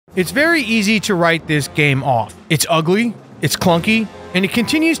It's very easy to write this game off. It's ugly, it's clunky, and it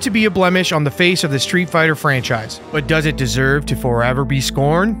continues to be a blemish on the face of the Street Fighter franchise. But does it deserve to forever be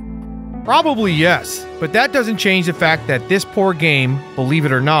scorned? Probably yes, but that doesn't change the fact that this poor game, believe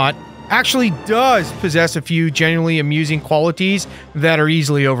it or not, actually does possess a few genuinely amusing qualities that are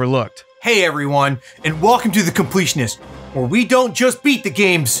easily overlooked. Hey everyone, and welcome to the Completionist, where we don't just beat the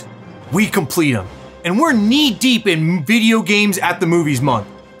games, we complete them. And we're knee-deep in video games at the movies month,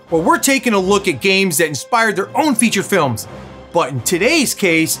 where we're taking a look at games that inspired their own feature films. But in today's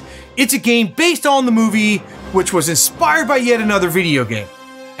case, it's a game based on the movie, which was inspired by yet another video game.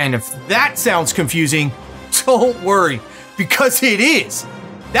 And if that sounds confusing, don't worry, because it is.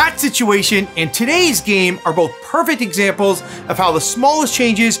 That situation and today's game are both perfect examples of how the smallest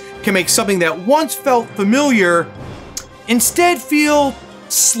changes can make something that once felt familiar instead feel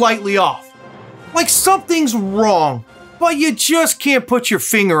slightly off. Like something's wrong, but you just can't put your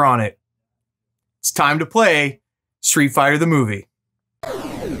finger on it. It's time to play Street Fighter the movie.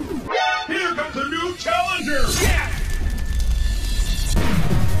 Here comes a new challenger! Yeah!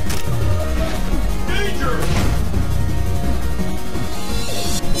 Danger!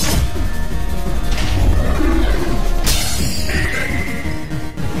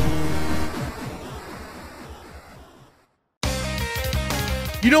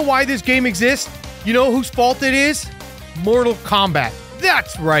 You know why this game exists? You know whose fault it is? Mortal Kombat.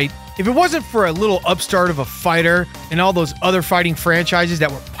 That's right. If it wasn't for a little upstart of a fighter and all those other fighting franchises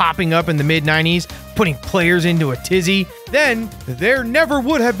that were popping up in the mid-90s, putting players into a tizzy, then there never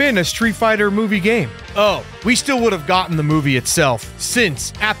would have been a Street Fighter movie game. Oh, we still would have gotten the movie itself,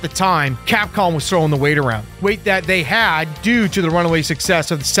 since, at the time, Capcom was throwing the weight around. Weight that they had due to the runaway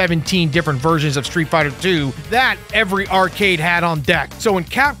success of the 17 different versions of Street Fighter 2 that every arcade had on deck. So when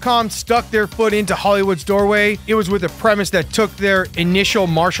Capcom stuck their foot into Hollywood's doorway, it was with a premise that took their initial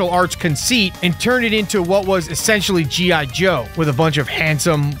martial arts conceit and turned it into what was essentially G.I. Joe, with a bunch of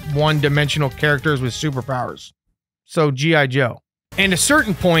handsome, one-dimensional characters with superpowers. So G.I. Joe. And at a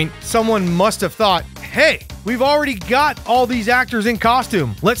certain point, someone must have thought, hey, we've already got all these actors in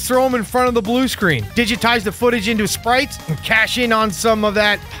costume. Let's throw them in front of the blue screen, digitize the footage into sprites, and cash in on some of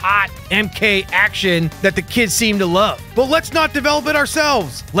that hot MK action that the kids seem to love. But let's not develop it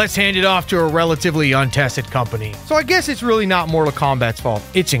ourselves. Let's hand it off to a relatively untested company. So I guess it's really not Mortal Kombat's fault.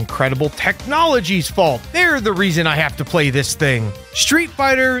 It's Incredible Technology's fault. They're the reason I have to play this thing. Street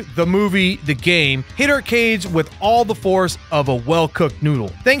Fighter, the movie, the game, hit arcades with all the force of a well-cooked noodle,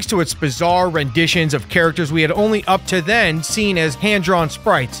 thanks to its bizarre renditions of characters we had only up to then seen as hand-drawn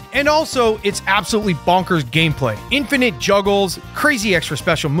sprites, and also its absolutely bonkers gameplay. Infinite juggles, crazy extra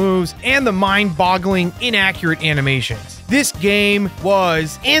special moves, and the mind-boggling, inaccurate animations. This game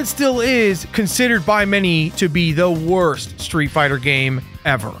was, and still is, considered by many to be the worst Street Fighter game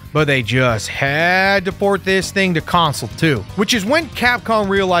ever. But they just had to port this thing to console too, which is when Capcom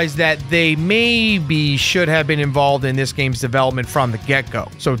realized that they maybe should have been involved in this game's development from the get-go.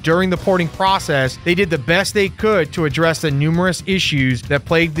 So during the porting process, they did the best they could to address the numerous issues that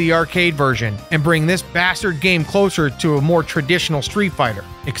plagued the arcade version and bring this bastard game closer to a more traditional Street Fighter.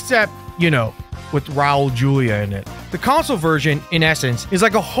 Except, you know, with Raul Julia in it. The console version, in essence, is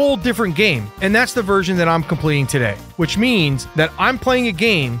like a whole different game, and that's the version that I'm completing today, which means that I'm playing a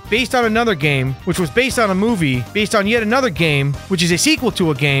game based on another game, which was based on a movie, based on yet another game, which is a sequel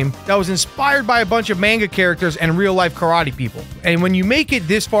to a game that was inspired by a bunch of manga characters and real-life karate people. And when you make it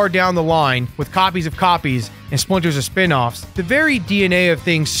this far down the line, with copies of copies and splinters of spin-offs, the very DNA of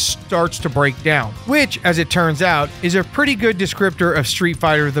things starts to break down, which, as it turns out, is a pretty good descriptor of Street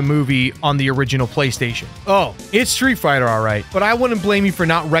Fighter the movie on the original PlayStation. Oh, it's Street Fighter alright, but I wouldn't blame you for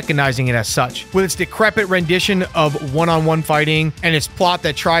not recognizing it as such. With its decrepit rendition of one-on-one fighting, and its plot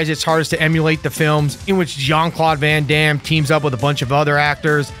that tries its hardest to emulate the films, in which Jean-Claude Van Damme teams up with a bunch of other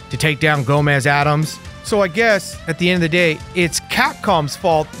actors to take down Gomez Addams. So I guess, at the end of the day, it's Capcom's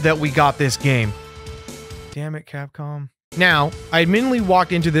fault that we got this game. Damn it, Capcom. Now, I admittedly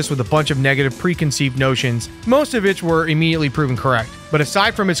walked into this with a bunch of negative preconceived notions, most of which were immediately proven correct. But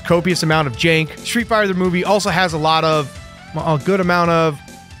aside from its copious amount of jank, Street Fighter the movie also has it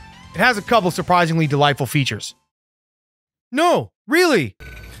has a couple surprisingly delightful features. No, really.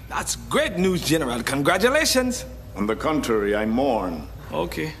 That's great news, General. Congratulations. On the contrary, I mourn.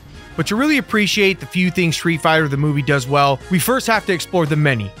 Okay. But to really appreciate the few things Street Fighter the movie does well, we first have to explore the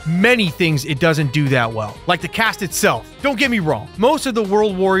many things it doesn't do that well. Like the cast itself. Don't get me wrong, most of the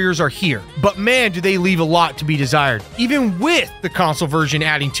World Warriors are here, but man do they leave a lot to be desired, even with the console version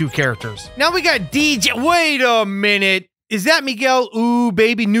adding 2 characters. Now we got DJ- wait a minute! Is that Miguel Ooh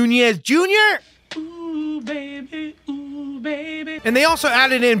Baby Nunez Jr.? Ooh, baby, ooh, And they also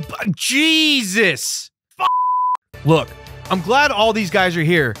added in, Jesus! Look, I'm glad all these guys are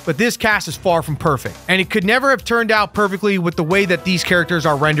here, but this cast is far from perfect, and it could never have turned out perfectly with the way that these characters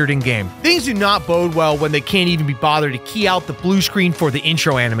are rendered in-game. Things do not bode well when they can't even be bothered to key out the blue screen for the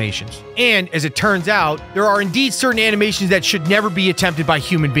intro animations. And, as it turns out, there are indeed certain animations that should never be attempted by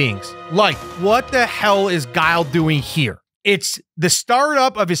human beings. Like, what the hell is Guile doing here? It's the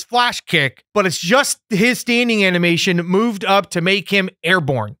startup of his flash kick, but it's just his standing animation moved up to make him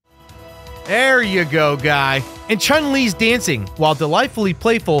airborne. There you go, guy. And Chun-Li's dancing, while delightfully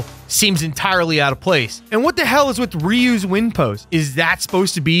playful, seems entirely out of place. And what the hell is with Ryu's wind pose? Is that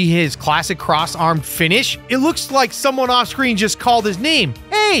supposed to be his classic cross-armed finish? It looks like someone off-screen just called his name.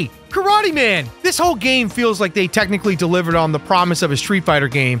 Hey, Karate Man! This whole game feels like they technically delivered on the promise of a Street Fighter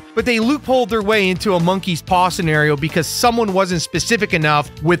game, but they loopholed their way into a monkey's paw scenario because someone wasn't specific enough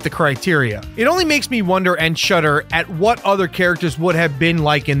with the criteria. It only makes me wonder and shudder at what other characters would have been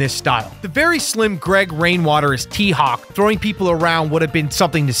like in this style. The very slim Greg Rainwater as T-Hawk throwing people around would have been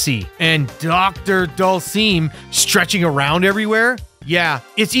something to see. And Dr. Dulcim stretching around everywhere? Yeah,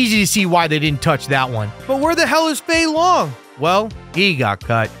 it's easy to see why they didn't touch that one. But where the hell is Fei Long? Well, he got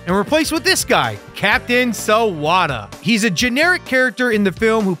cut and replaced with this guy, Captain Sawada. He's a generic character in the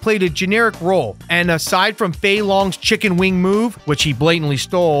film who played a generic role, and aside from Fei Long's chicken wing move, which he blatantly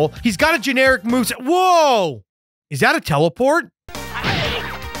stole, he's got a generic moveset. Whoa! Is that a teleport?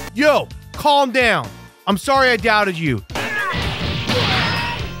 Yo, calm down. I'm sorry I doubted you.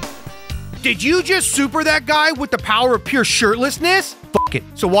 Did you just super that guy with the power of pure shirtlessness? Fuck it.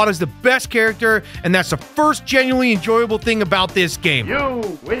 Sawada's the best character, and that's the first genuinely enjoyable thing about this game.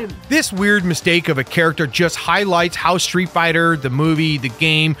 You win. This weird mistake of a character just highlights how Street Fighter, the movie, the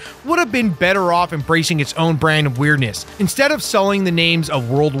game, would have been better off embracing its own brand of weirdness, instead of selling the names of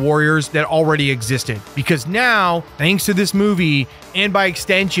world warriors that already existed. Because now, thanks to this movie, and by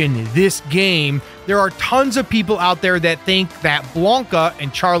extension, this game, there are tons of people out there that think that Blanca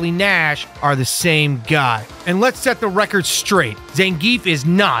and Charlie Nash are the same guy. And let's set the record straight. Zangief is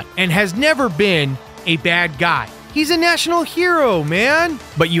not, and has never been, a bad guy. He's a national hero, man.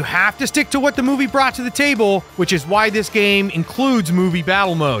 But you have to stick to what the movie brought to the table, which is why this game includes movie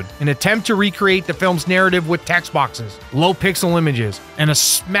battle mode, an attempt to recreate the film's narrative with text boxes, low pixel images, and a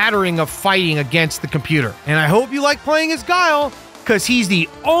smattering of fighting against the computer. And I hope you like playing as Guile, because he's the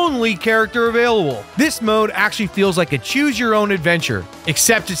only character available. This mode actually feels like a choose-your-own adventure,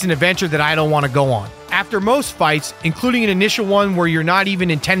 except it's an adventure that I don't want to go on. After most fights, including an initial one where you're not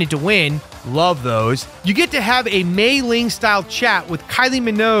even intended to win, love those, you get to have a Mei Ling-style chat with Kylie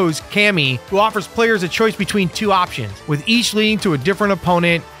Minogue's Cammy, who offers players a choice between two options, with each leading to a different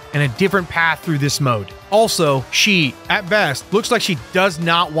opponent and a different path through this mode. Also, she, at best, looks like she does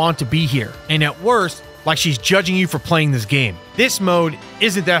not want to be here, and at worst, like she's judging you for playing this game. This mode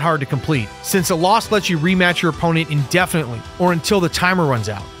isn't that hard to complete, since the loss lets you rematch your opponent indefinitely or until the timer runs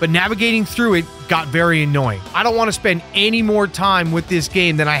out. But navigating through it got very annoying. I don't want to spend any more time with this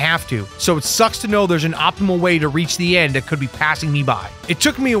game than I have to, so it sucks to know there's an optimal way to reach the end that could be passing me by. It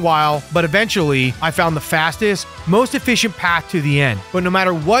took me a while, but eventually I found the fastest, most efficient path to the end. But no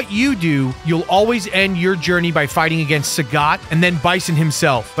matter what you do, you'll always end your journey by fighting against Sagat and then Bison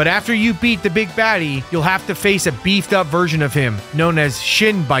himself. But after you beat the big baddie, you'll have to face a beefed up version of him, known as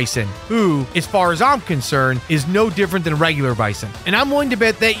Shin Bison, who, as far as I'm concerned, is no different than regular Bison. And I'm willing to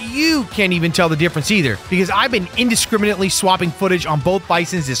bet that you can't even tell the difference either, because I've been indiscriminately swapping footage on both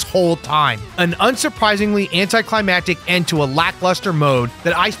Bisons this whole time. An unsurprisingly anticlimactic end to a lackluster mode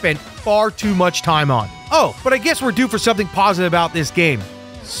that I spent far too much time on. Oh, but I guess we're due for something positive about this game.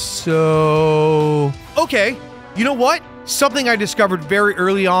 So... okay, you know what? Something I discovered very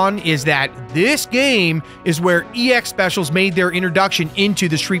early on is that this game is where EX Specials made their introduction into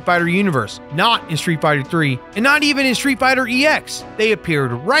the Street Fighter universe, not in Street Fighter 3, and not even in Street Fighter EX. They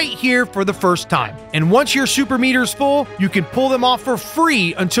appeared right here for the first time. And once your super meter is full, you can pull them off for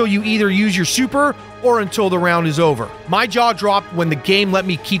free until you either use your super or until the round is over. My jaw dropped when the game let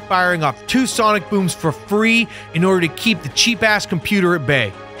me keep firing off 2 sonic booms for free in order to keep the cheap-ass computer at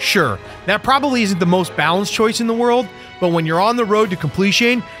bay. Sure, that probably isn't the most balanced choice in the world, but when you're on the road to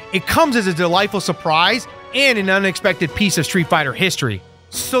completion, it comes as a delightful surprise and an unexpected piece of Street Fighter history.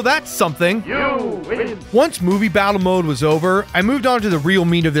 So that's something. You win. Once movie battle mode was over, I moved on to the real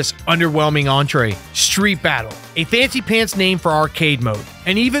meat of this underwhelming entree, Street Battle, a fancy pants name for arcade mode.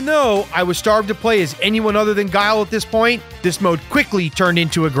 And even though I was starved to play as anyone other than Guile at this point, this mode quickly turned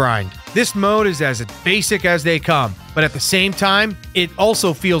into a grind. This mode is as basic as they come, but at the same time, it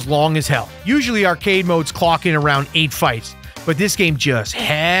also feels long as hell. Usually arcade modes clock in around 8 fights, but this game just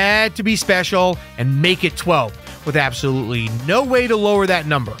had to be special and make it 12, with absolutely no way to lower that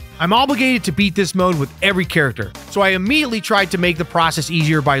number. I'm obligated to beat this mode with every character, so I immediately tried to make the process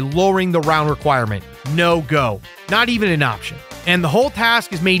easier by lowering the round requirement. No go. Not even an option. And the whole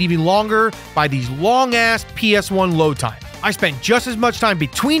task is made even longer by these long-ass PS1 load times. I spent just as much time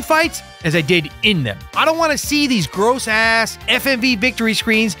between fights as I did in them. I don't want to see these gross-ass FMV victory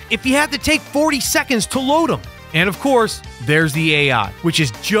screens if you have to take 40 seconds to load them. And of course, there's the AI, which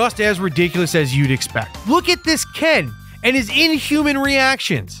is just as ridiculous as you'd expect. Look at this Ken and his inhuman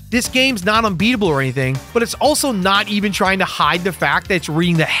reactions. This game's not unbeatable or anything, but it's also not even trying to hide the fact that it's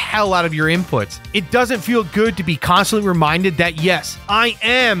reading the hell out of your inputs. It doesn't feel good to be constantly reminded that yes, I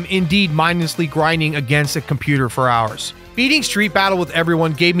am indeed mindlessly grinding against a computer for hours. Beating Street Battle with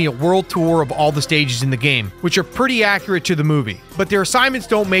everyone gave me a world tour of all the stages in the game, which are pretty accurate to the movie, but their assignments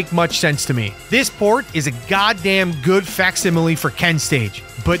don't make much sense to me. This port is a goddamn good facsimile for Ken's stage,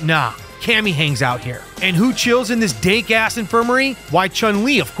 but nah, Cammy hangs out here. And who chills in this dank-ass infirmary? Why,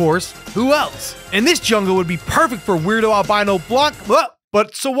 Chun-Li, of course. Who else? And this jungle would be perfect for Weirdo Albino Blanc,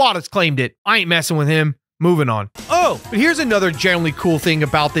 but Sawada's claimed it. I ain't messing with him. Moving on. Oh, but here's another generally cool thing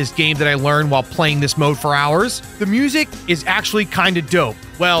about this game that I learned while playing this mode for hours. The music is actually kinda dope.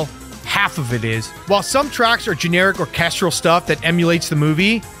 Well, half of it is. While some tracks are generic orchestral stuff that emulates the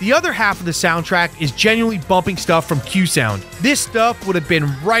movie, the other half of the soundtrack is genuinely bumping stuff from Q-Sound. This stuff would have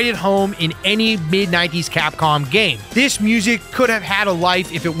been right at home in any mid-90s Capcom game. This music could have had a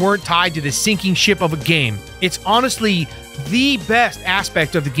life if it weren't tied to the sinking ship of a game. It's honestly the best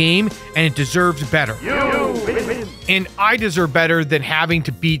aspect of the game, and it deserves better. And I deserve better than having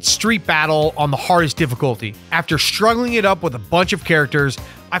to beat Street Battle on the hardest difficulty. After struggling it up with a bunch of characters,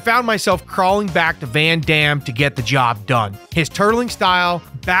 I found myself crawling back to Van Damme to get the job done. His turtling style,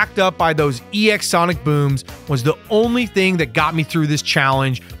 backed up by those EX sonic booms, was the only thing that got me through this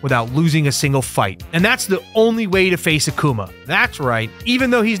challenge without losing a single fight. And that's the only way to face Akuma. That's right,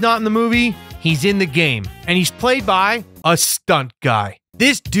 even though he's not in the movie, he's in the game, and he's played by a stunt guy.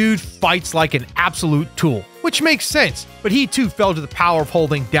 This dude fights like an absolute tool, which makes sense, but he too fell to the power of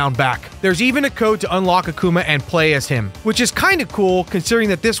holding down back. There's even a code to unlock Akuma and play as him, which is kinda cool considering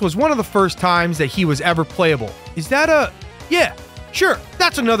that this was one of the first times that he was ever playable. Is that a... Yeah, sure,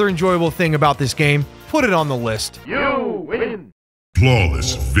 that's another enjoyable thing about this game. Put it on the list. You win.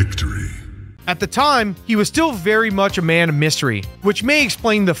 Flawless victory. At the time, he was still very much a man of mystery, which may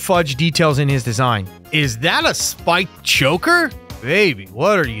explain the fudge details in his design. Is that a spiked choker? Baby,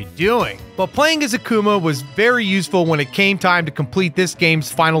 what are you doing? But playing as Akuma was very useful when it came time to complete this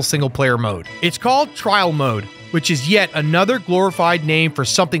game's final single-player mode. It's called Trial Mode, which is yet another glorified name for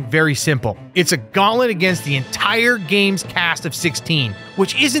something very simple. It's a gauntlet against the entire game's cast of 16,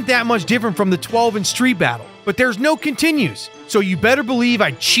 which isn't that much different from the 12 in Street Battle. But there's no continues, so you better believe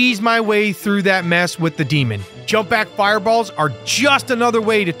I cheesed my way through that mess with the demon. Jump back fireballs are just another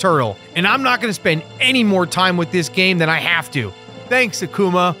way to turtle, and I'm not going to spend any more time with this game than I have to. Thanks,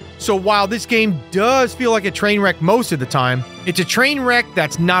 Akuma. So while this game does feel like a train wreck most of the time, it's a train wreck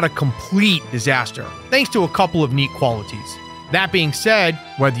that's not a complete disaster, thanks to a couple of neat qualities. That being said,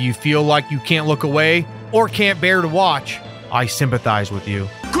 whether you feel like you can't look away or can't bear to watch, I sympathize with you.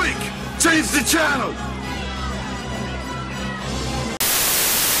 Quick, change the channel.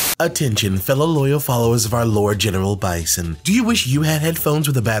 Attention, fellow loyal followers of our Lord General Bison. Do you wish you had headphones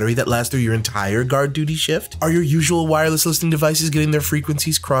with a battery that lasts through your entire guard duty shift? Are your usual wireless listening devices getting their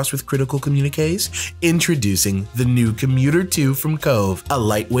frequencies crossed with critical communiques? Introducing the new Commuter 2 from Cove, a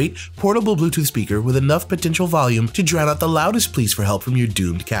lightweight, portable Bluetooth speaker with enough potential volume to drown out the loudest pleas for help from your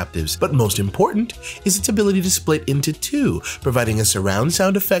doomed captives. But most important is its ability to split into two, providing a surround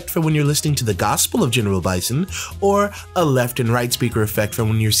sound effect for when you're listening to the Gospel of General Bison, or a left and right speaker effect for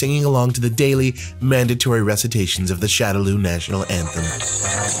when you're singing along to the daily, mandatory recitations of the Shadaloo National Anthem.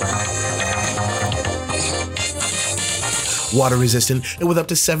 Water resistant and with up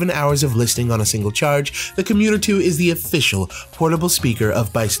to 7 hours of listening on a single charge, the Commuter 2 is the official portable speaker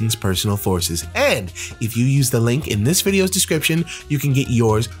of Bison's personal forces. And if you use the link in this video's description, you can get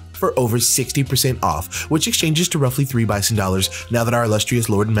yours for over 60% off, which exchanges to roughly $3 Bison now that our illustrious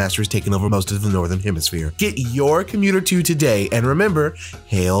Lord and Master has taken over most of the Northern Hemisphere. Get your Commuter 2 today, and remember,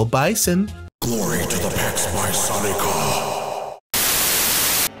 Hail Bison! Glory to the Pax Bisonica.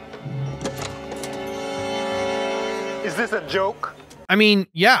 Is this a joke? I mean,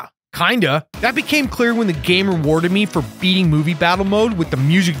 yeah, kinda. That became clear when the game rewarded me for beating movie battle mode with the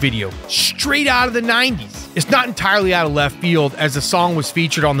music video, straight out of the 90s. It's not entirely out of left field, as the song was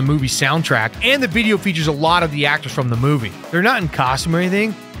featured on the movie soundtrack, and the video features a lot of the actors from the movie. They're not in costume or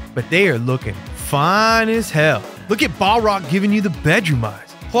anything, but they are looking fine as hell. Look at Balrog giving you the bedroom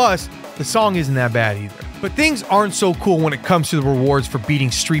eyes. Plus, the song isn't that bad either. But things aren't so cool when it comes to the rewards for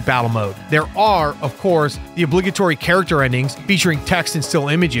beating Street Battle mode. There are, of course, the obligatory character endings featuring text and still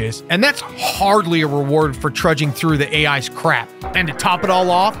images, and that's hardly a reward for trudging through the AI's crap. And to top it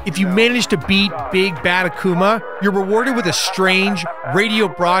all off, if you manage to beat Big Bad Akuma, you're rewarded with a strange radio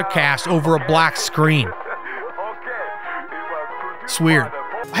broadcast over a black screen. It's weird.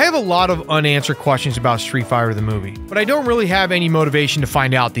 I have a lot of unanswered questions about Street Fighter the movie, but I don't really have any motivation to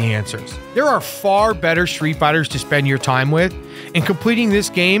find out the answers. There are far better Street Fighters to spend your time with, and completing this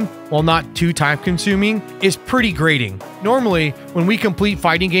game, while not too time-consuming, is pretty grating. Normally, when we complete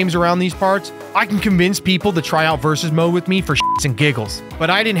fighting games around these parts, I can convince people to try out versus mode with me for shits and giggles, but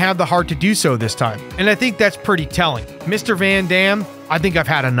I didn't have the heart to do so this time, and I think that's pretty telling. Mr. Van Damme, I think I've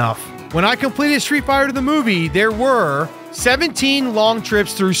had enough. When I completed Street Fighter the movie, there were 17 long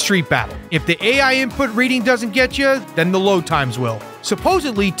trips through Street Battle. If the AI input reading doesn't get you, then the load times will.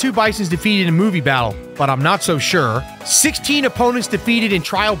 Supposedly 2 Bisons defeated in movie battle, but I'm not so sure. 16 opponents defeated in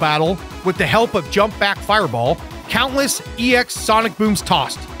trial battle with the help of Jump Back Fireball. Countless EX Sonic Booms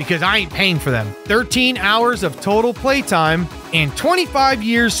tossed, because I ain't paying for them. 13 hours of total playtime, and 25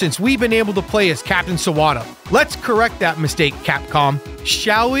 years since we've been able to play as Captain Sawada. Let's correct that mistake, Capcom,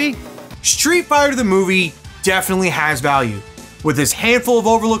 shall we? Street Fighter the movie definitely has value, with its handful of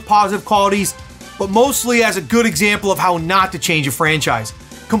overlooked positive qualities, but mostly as a good example of how not to change a franchise.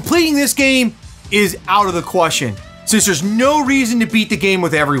 Completing this game is out of the question, since there's no reason to beat the game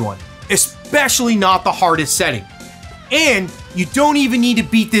with everyone, especially not the hardest setting. And you don't even need to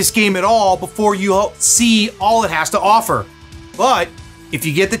beat this game at all before you see all it has to offer. But if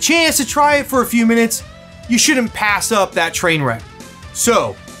you get the chance to try it for a few minutes, you shouldn't pass up that train wreck.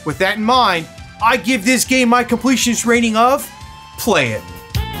 So, with that in mind, I give this game my completionist rating of play it.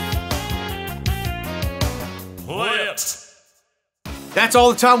 Play it. That's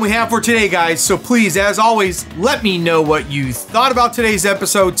all the time we have for today, guys. So please, as always, let me know what you thought about today's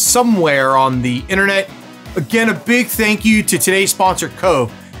episode somewhere on the internet. Again, a big thank you to today's sponsor,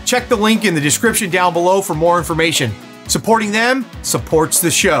 Cove. Check the link in the description down below for more information. Supporting them supports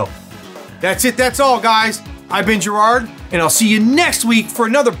the show. That's it. That's all, guys. I've been Gerard, and I'll see you next week for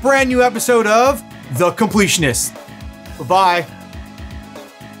another brand new episode of The Completionist. Bye-bye.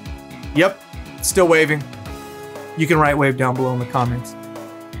 Yep, still waving. You can write wave down below in the comments.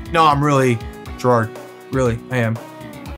 No, I'm really, Gerard, really, I am.